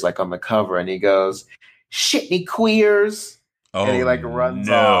Spears like on the cover and he goes, "Shitney queers." And he like runs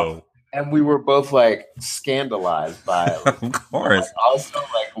off. And we were both like scandalized by it. Of course. Like, also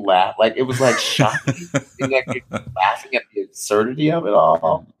like laugh. Like it was like shocking. Like laughing at the absurdity of it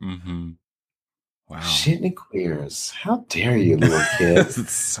all. Mm-hmm. Wow. Shitney queers. How dare you, little kid?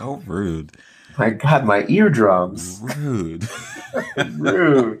 It's so rude. My God, my eardrums. Rude.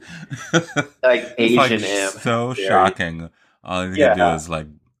 Rude. Like Asian M. So shocking. All you can do is like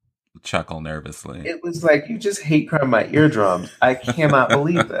chuckle nervously. It was like, you just hate crime my eardrums. I cannot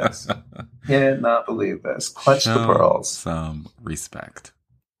believe this. Cannot believe this. Clutch the pearls. Some respect.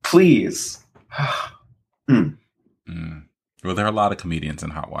 Please. Well, there are a lot of comedians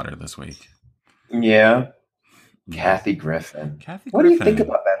in hot water this week. Yeah. Kathy Griffin. What do you think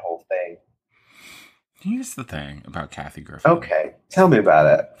about that whole thing? Here's the thing about Kathy Griffin. Okay. Tell me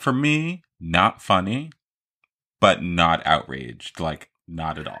about it. For me, not funny, but not outraged. Like,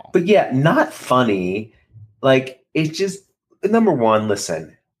 not at all. But yeah, not funny. Like, it's just, number one,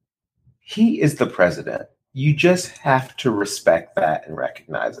 listen, he is the president. You just have to respect that and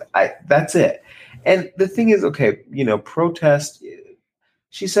recognize it. That's it. And the thing is, okay, protest.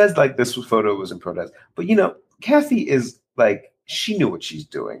 She says like this photo was in protest, but Kathy is like, she knew what she's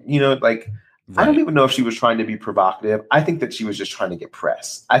doing. Like, right. I don't even know if she was trying to be provocative. I think that she was just trying to get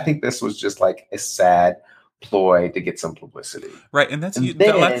press. I think this was just like a sad ploy to get some publicity. Right. And that's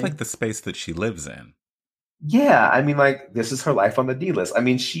like the space that she lives in. Yeah. I mean, like, this is her life on the D list. I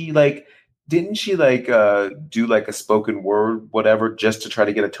mean, she like, didn't she like do like a spoken word, whatever, just to try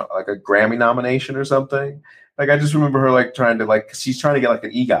to get a Grammy nomination or something? Like, I just remember her like trying to like, she's trying to get like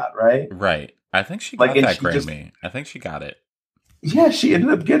an EGOT, right? Right. I think she got that Grammy. I think she got it. Yeah, she ended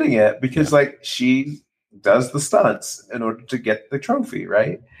up getting it because like she does the stunts in order to get the trophy,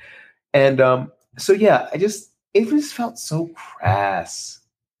 right? And so yeah, it just felt so crass.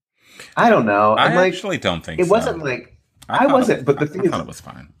 I don't know. I actually don't think it so. Wasn't like I wasn't, but the thing is, it was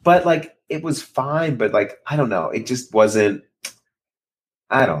fine. But like it was fine, but like I don't know, it just wasn't.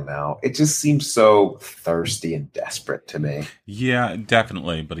 I don't know. It just seems so thirsty and desperate to me. Yeah,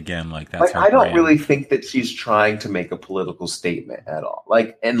 definitely. But again, like that's Like, her I don't really brand. think that she's trying to make a political statement at all.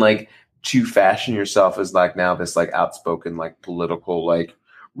 Like, and like to fashion yourself as like now this like outspoken like political like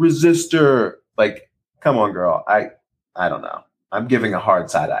resistor. Like, come on, girl. I don't know. I'm giving a hard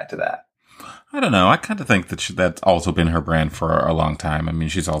side eye to that. I don't know. I kind of think that that's also been her brand for a long time. I mean,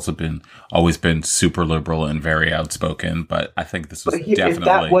 she's also always been super liberal and very outspoken, but I think this was But if that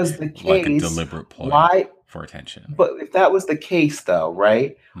definitely was the like a case, deliberate ploy why? for attention. But if that was the case, though,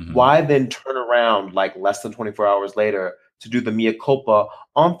 right? Hmm. Why then turn around like less than 24 hours later to do the mea culpa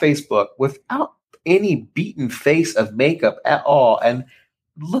on Facebook without any beaten face of makeup at all and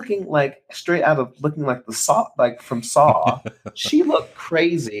looking like straight out of looking like the Saw, like from Saw? She looked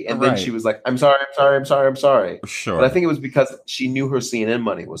crazy. And then she Right. was like, I'm sorry, I'm sorry, I'm sorry, I'm sorry. But I Sure. think it was because she knew her CNN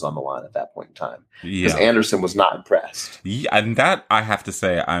money was on the line at that point in time because Yeah. Anderson was not impressed. Yeah, and that I have to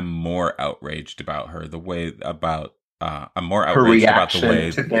say, I'm more outraged about her. I'm more Her outraged about the reaction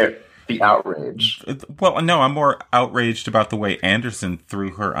way. to the outrage. Well, no, I'm more outraged about the way Anderson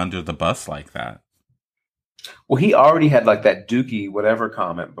threw her under the bus like that. Well, he already had like that Dookie whatever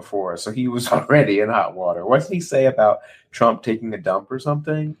comment before, so he was already in hot water. What did he say about Trump taking a dump or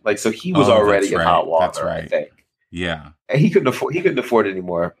something? Like, so he was Oh, that's already in right. hot That's water, I right. think. Yeah. And he couldn't afford any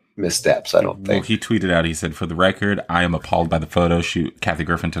more missteps, I don't Well, think. he tweeted out, he said, "For the record, I am appalled by the photo shoot Kathy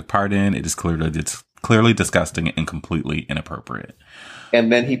Griffin took part in. It's clearly disgusting and completely inappropriate."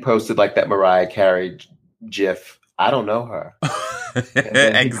 And then he posted like that Mariah Carey gif. I don't know her. And then he called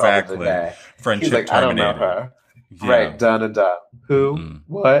it a Exactly. day. He's Friendship like, I don't know terminated. her. Yeah. Right, done and done. Who? Mm-mm.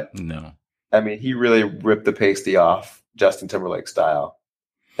 What? No. I mean, he really ripped the pasty off Justin Timberlake style,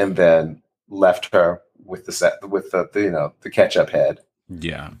 and then left her with the set with the ketchup head.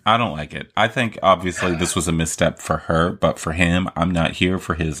 Yeah, I don't like it. I think obviously this was a misstep for her, but for him, I'm not here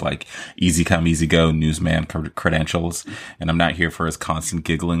for his like easy come, easy go newsman credentials. And I'm not here for his constant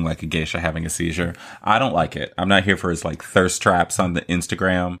giggling like a geisha having a seizure. I don't like it. I'm not here for his like thirst traps on the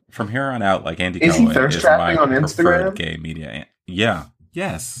Instagram. From here on out, like Andy Is he Cohen thirst is my trapping on preferred Instagram? gay media. Yeah.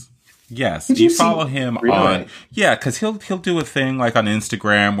 Yes. Yes, Did you you see? follow him on Really? yeah, because he'll do a thing like on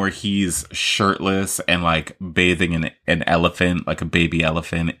Instagram where he's shirtless and like bathing an elephant, like a baby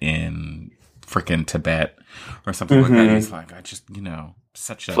elephant in freaking Tibet or something like that. He's Mm-hmm. like, I just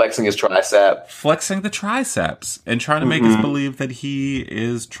such a Flexing his tricep. flexing the triceps and trying to make us Mm-hmm. believe that he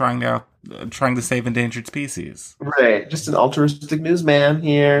is trying to save endangered species. Right. Just an altruistic newsman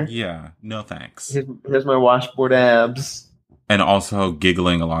here. Yeah, no thanks. Here's my washboard abs. And also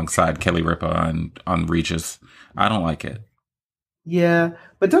giggling alongside Kelly Ripa on Regis. I don't like it. Yeah,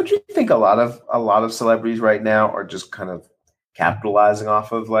 but don't you think a lot of celebrities right now are just kind of capitalizing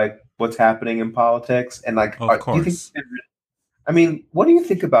off of like what's happening in politics and like Of do you think course. I mean, what do you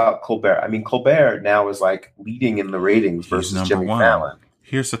think about Colbert? I mean, Colbert now is like leading in the ratings He's versus number Jimmy one. Fallon.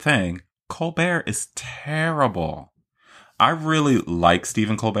 Here's the thing. Colbert is terrible. I really like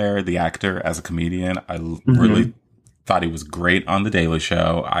Stephen Colbert, the actor, as a comedian. I really thought he was great on The Daily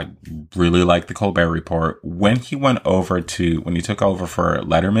Show. I really liked The Colbert Report. When he took over for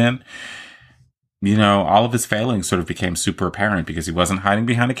Letterman, all of his failings sort of became super apparent because he wasn't hiding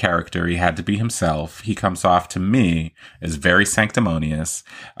behind a character. He had to be himself. He comes off to me as very sanctimonious.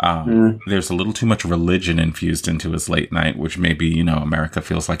 There's a little too much religion infused into his late night, which maybe, America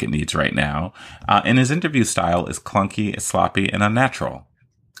feels like it needs right now. And his interview style is clunky, sloppy, and unnatural.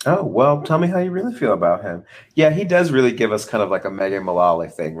 Oh, well, tell me how you really feel about him. Yeah, he does really give us kind of like a Megan Mullally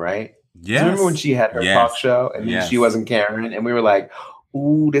thing, right? 'Cause remember when Yes. she had her talk Yes. show and then she Yes. wasn't Karen and we were like,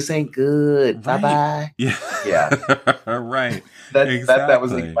 ooh, this ain't good. Right. Bye-bye. Yeah. Yeah. Right. That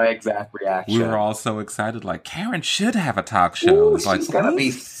was Exactly. my exact reaction. We were all so excited, like Karen should have a talk show. Ooh, It's like, she's gonna be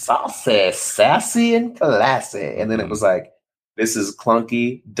please. saucy, sassy, and classy. And then it was like, this is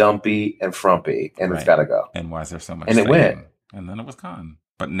clunky, dumpy, and frumpy, and it's Right. gotta go. And why is there so much And it fame? went. And then it was gone.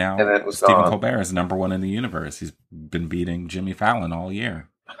 But now And then it was Stephen gone. Colbert is number one in the universe. He's been beating Jimmy Fallon all year.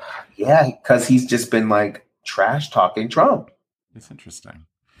 Yeah, because he's just been like trash talking Trump. It's interesting.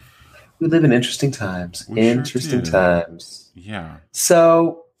 We live in interesting times. We sure Interesting do. times. Yeah.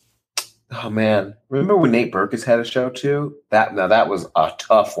 So, oh man, remember when Nate Berkus had a show too? That was a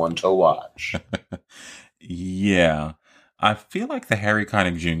tough one to watch. Yeah. I feel like the Harry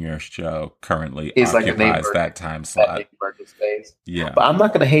Connick Jr. show currently It's like a Nate occupies Berkus, that time that slot. Nate Berkus phase. Yeah. But I'm not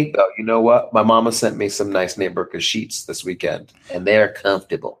going to hate though. You know what? My mama sent me some nice Nate Berkus sheets this weekend, and they're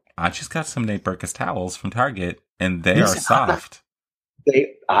comfortable. I just got some Nate Berkus towels from Target, and they Listen, are soft.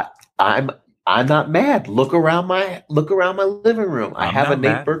 I'm not mad. Look around my living room. I I'm have a not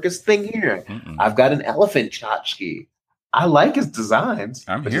Nate mad. Berkus thing here. Mm-mm. I've got an elephant tchotchke. I like his designs.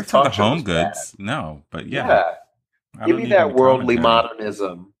 I'm but here his for the talk show home was bad. goods. No, but Yeah. I Give don't me need any that worldly commentary.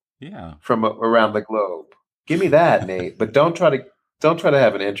 modernism Yeah. from around the globe. Give me that, Nate. But don't try to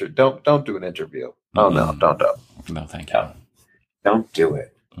have an don't do an interview. Oh no, Mm-mm. don't. No, thank you. No, don't do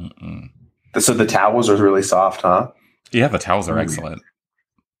it. Mm-mm. So the towels are really soft, huh? Yeah, the towels are excellent.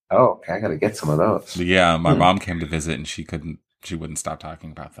 Oh, okay. I gotta get some of those. Yeah, my mom came to visit and she wouldn't stop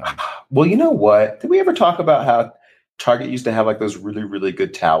talking about them. Well, you know what? Did we ever talk about how Target used to have like those really, really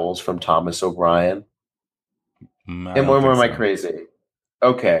good towels from Thomas O'Brien? I And don't when think am I so. crazy?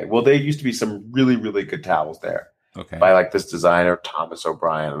 Okay. Well, there used to be some really, really good towels there Okay. by like this designer, Thomas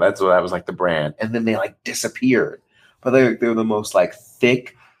O'Brien. And that was like the brand. And then they like disappeared. But they were the most like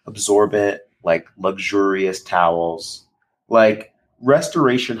thick, absorbent, like luxurious towels. Like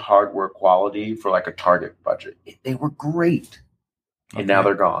restoration hardware quality for like a Target budget. They were great. And now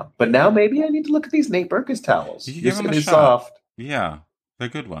they're gone. But now maybe I need to look at these Nate Berkus towels. You can You're give them saying a they're shot. soft. Yeah, they're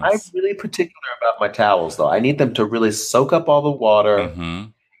good I'm ones. really particular about my towels, though. I need them to really soak up all the water. Mm-hmm.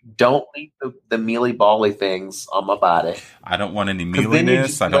 Don't leave the mealy bally things on my body. I don't want any 'Cause then you mealiness.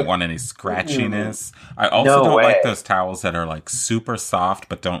 just I don't like, want any scratchiness. I also no don't like way. those towels that are like super soft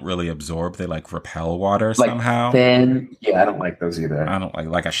but don't really absorb. They like repel water Like somehow. thin. Yeah, I don't like those either. I don't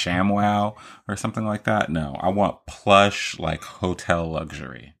like a ShamWow or something like that. No, I want plush, like hotel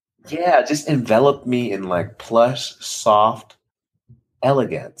luxury. Yeah, just envelop me in like plush, soft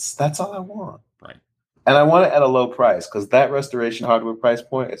elegance. That's all I want. Right. And I want it at a low price because that restoration hardware price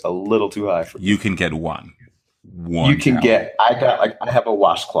point is a little too high for me. You can get one. You can towel. I have a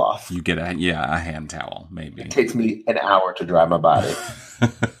washcloth. You get a hand towel, maybe. It takes me an hour to dry my body.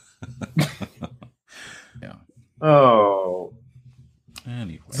 Yeah. Oh.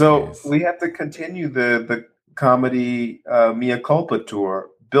 Anyways. So we have to continue the comedy Mea Culpa tour.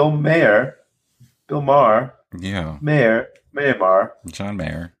 Bill Maher. Yeah. Maher. John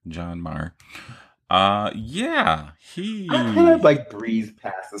Maher. Yeah. I kind of like breeze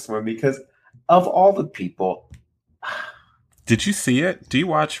past this one because of all the people. Did you see it? Do you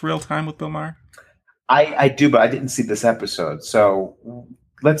watch Real Time with Bill Maher? I do, but I didn't see this episode. So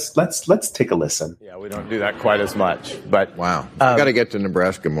let's take a listen. Yeah, we don't do that quite as much, but wow, I got to get to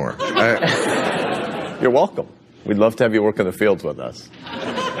Nebraska more. You're welcome. We'd love to have you work in the fields with us.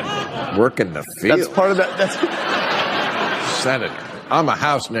 Work in the field. That's part of that. That's Senator. I'm a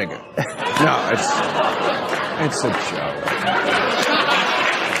house nigga. No, it's a joke.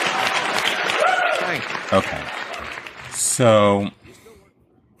 Thank you. Okay. So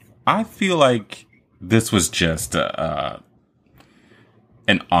I feel like this was just an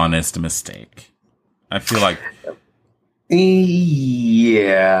honest mistake. I feel like you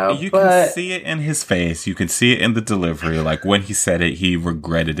can see it in his face. You can see it in the delivery. Like when he said it, he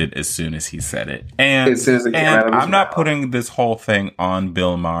regretted it as soon as he said it. And I'm not putting this whole thing on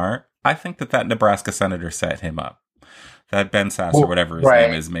Bill Maher. I think that Nebraska senator set him up. That Ben Sass or whatever his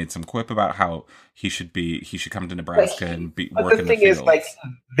name is made some quip about how he should come to Nebraska and work in the fields. But the thing is, like,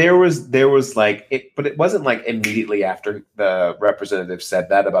 there was like it, but it wasn't like immediately after the representative said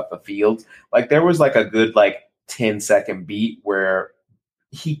that about the fields. Like there was like a good like 10-second beat where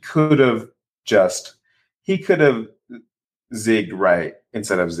he could have zigged right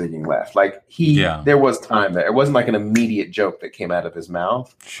instead of zigging left. Like there was time there. It wasn't like an immediate joke that came out of his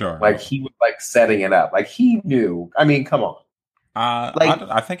mouth. Sure. Like he was like setting it up. Like he knew. I mean, come on.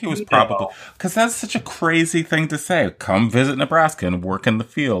 I think it was probably because that's such a crazy thing to say. Come visit Nebraska and work in the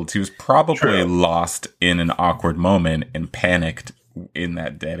fields. He was probably lost in an awkward moment and panicked in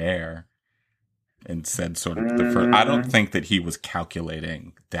that dead air and said sort of the first. I don't think that he was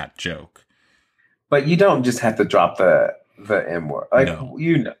calculating that joke. But you don't just have to drop the M word. Like, no.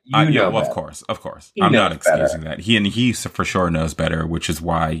 You know of course. I'm not excusing that. He for sure knows better, which is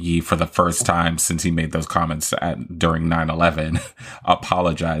why he, for the first time since he made those comments during 9/11,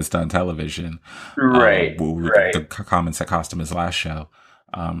 apologized on television. Right. The comments that cost him his last show.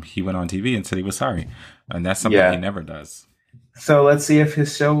 He went on TV and said he was sorry. And that's something he never does. So let's see if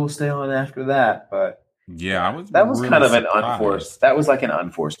his show will stay on after that. But yeah, that was really kind of surprised. that was like an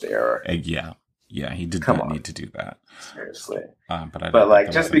unforced error. Yeah, he did not need to do that. Seriously. But like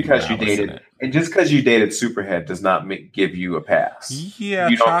just because you dated Superhead does not give you a pass. Yeah,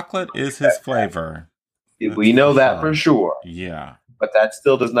 chocolate is his flavor. We know that for sure. Yeah. But that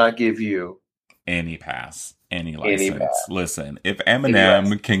still does not give you any pass, any license. Listen, if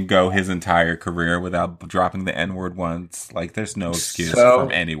Eminem can go his entire career without dropping the N-word once, like there's no excuse from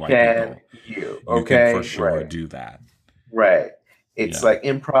any white people. You can for sure do that. Right. It's like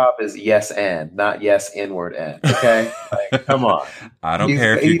improv is yes and, not yes inward and. Okay, like, come on. I don't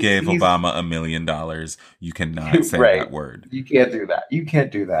care if you gave Obama $1 million. You cannot say right. that word. You can't do that. You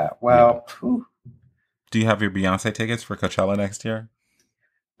can't do that. Well, do you have your Beyonce tickets for Coachella next year?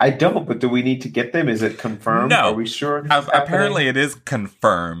 I don't, but do we need to get them? Is it confirmed? No. Are we sure? Apparently, it is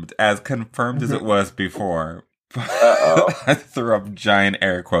confirmed, as confirmed as it was before. I threw up giant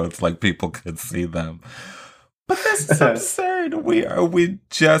air quotes like people could see them. But this is absurd. We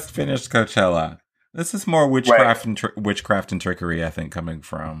just finished Coachella. This is more witchcraft and trickery, I think, coming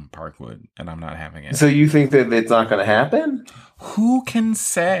from Parkwood, and I'm not having it. So you think that it's not going to happen? Who can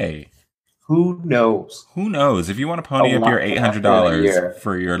say? Who knows? Who knows? If you want to pony up your $800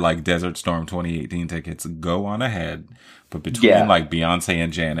 for your like Desert Storm 2018 tickets, go on ahead. But between like Beyonce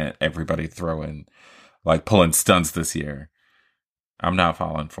and Janet, everybody pulling stunts this year, I'm not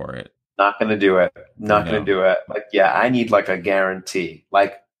falling for it. Not going to do it. Not going to do it. Like, I need like a guarantee,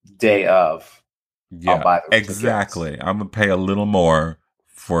 like day of. Yeah, I'll buy those exactly. tickets. I'm going to pay a little more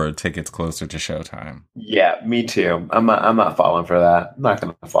for tickets closer to showtime. Yeah, me too. I'm not falling for that. I'm not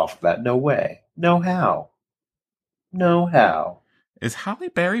going to fall for that. No way. No how. Is Halle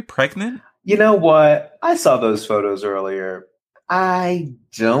Berry pregnant? You know what? I saw those photos earlier. I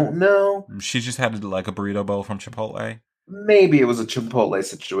don't know. She just had like a burrito bowl from Chipotle. Maybe it was a Chipotle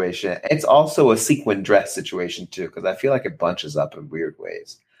situation. It's also a sequin dress situation too, because I feel like it bunches up in weird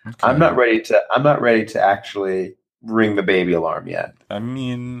ways. Okay. I'm not ready to actually ring the baby alarm yet. I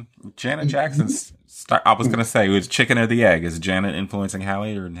mean, Janet Jackson's. I was gonna say, it was chicken or the egg. Is Janet influencing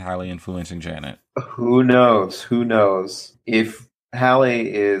Halle or Halle influencing Janet? Who knows? If Halle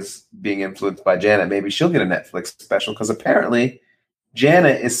is being influenced by Janet, maybe she'll get a Netflix special, because apparently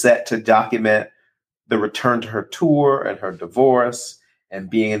Janet is set to document the return to her tour and her divorce and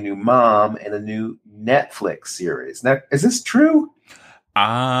being a new mom and a new Netflix series. Now, is this true?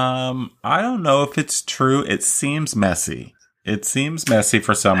 I don't know if it's true. It seems messy. It seems messy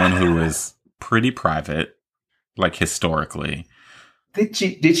for someone who is pretty private, like historically. Did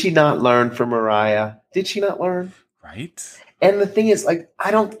she not learn from Mariah? Did she not learn? Right. And the thing is, like,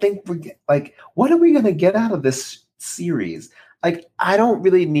 I don't think what are we going to get out of this series? Like, I don't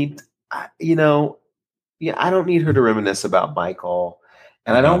really need, I don't need her to reminisce about Michael,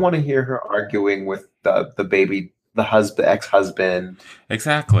 and I don't want to hear her arguing with the baby, the ex-husband.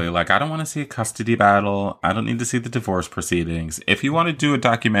 Exactly. Like, I don't want to see a custody battle. I don't need to see the divorce proceedings. If you want to do a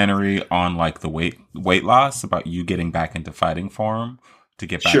documentary on like the weight loss, about you getting back into fighting form to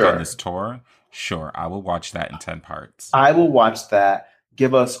get back on this tour, sure, I will watch that in 10 parts. I will watch that.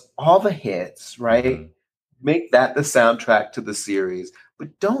 Give us all the hits, right? Mm-hmm. Make that the soundtrack to the series.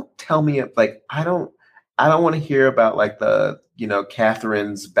 But don't tell me I don't want to hear about like the,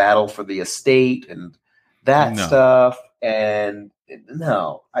 Catherine's battle for the estate and that stuff. And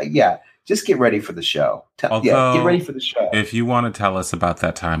just get ready for the show. Get ready for the show. If you want to tell us about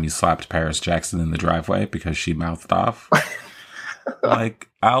that time you slapped Paris Jackson in the driveway because she mouthed off, like,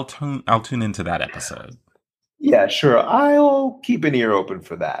 I'll tune into that episode. Yeah, sure. I'll keep an ear open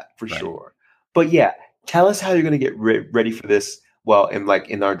for that for sure. But yeah, tell us how you're going to get ready for this. Well,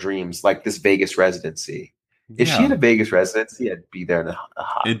 in our dreams, like this Vegas residency. If she had a Vegas residency, I'd be there in a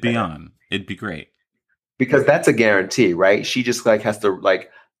hot It'd be on. It'd be great. Because that's a guarantee, right? She just like has to like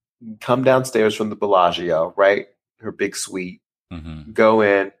come downstairs from the Bellagio, right? Her big suite, go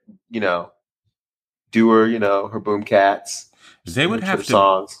in, do her her boom cats. They would have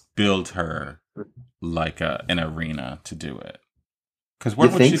to build her like an arena to do it. Because where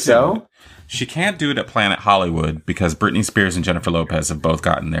would she do it? She can't do it at Planet Hollywood because Britney Spears and Jennifer Lopez have both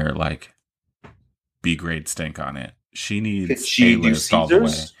gotten their like B-grade stink on it. She needs A-list all the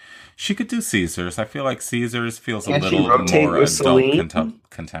way. She could do Caesars. I feel like Caesars feels a little more adult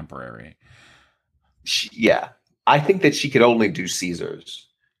contemporary. I think that she could only do Caesars.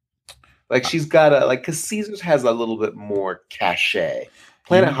 Like she's got because Caesars has a little bit more cachet.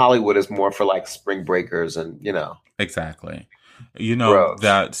 Planet Hollywood is more for like spring breakers and Exactly.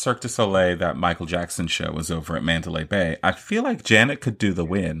 That Cirque du Soleil, that Michael Jackson show was over at Mandalay Bay. I feel like Janet could do the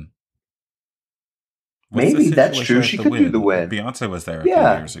Win. Maybe that's true. She could do the Win. Beyonce was there a few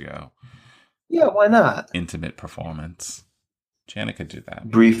years ago. Yeah, why not? Intimate performance. Janet could do that.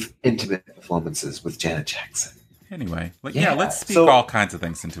 Brief intimate performances with Janet Jackson. Anyway, let's speak all kinds of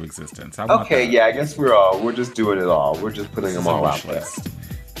things into existence. I guess we're just doing it all. We're just putting them all out there.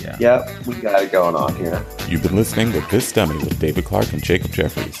 Yeah. Yep, we got it going on here. You've been listening to This Dummy with David Clark and Jacob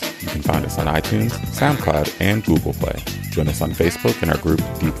Jeffries. You can find us on iTunes, SoundCloud, and Google Play. Join us on Facebook in our group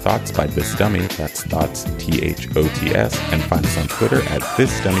Deep Thoughts by This Dummy, that's Thoughts, THOTS, and find us on Twitter at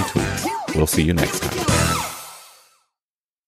This Dummy Tweets. We'll see you next time.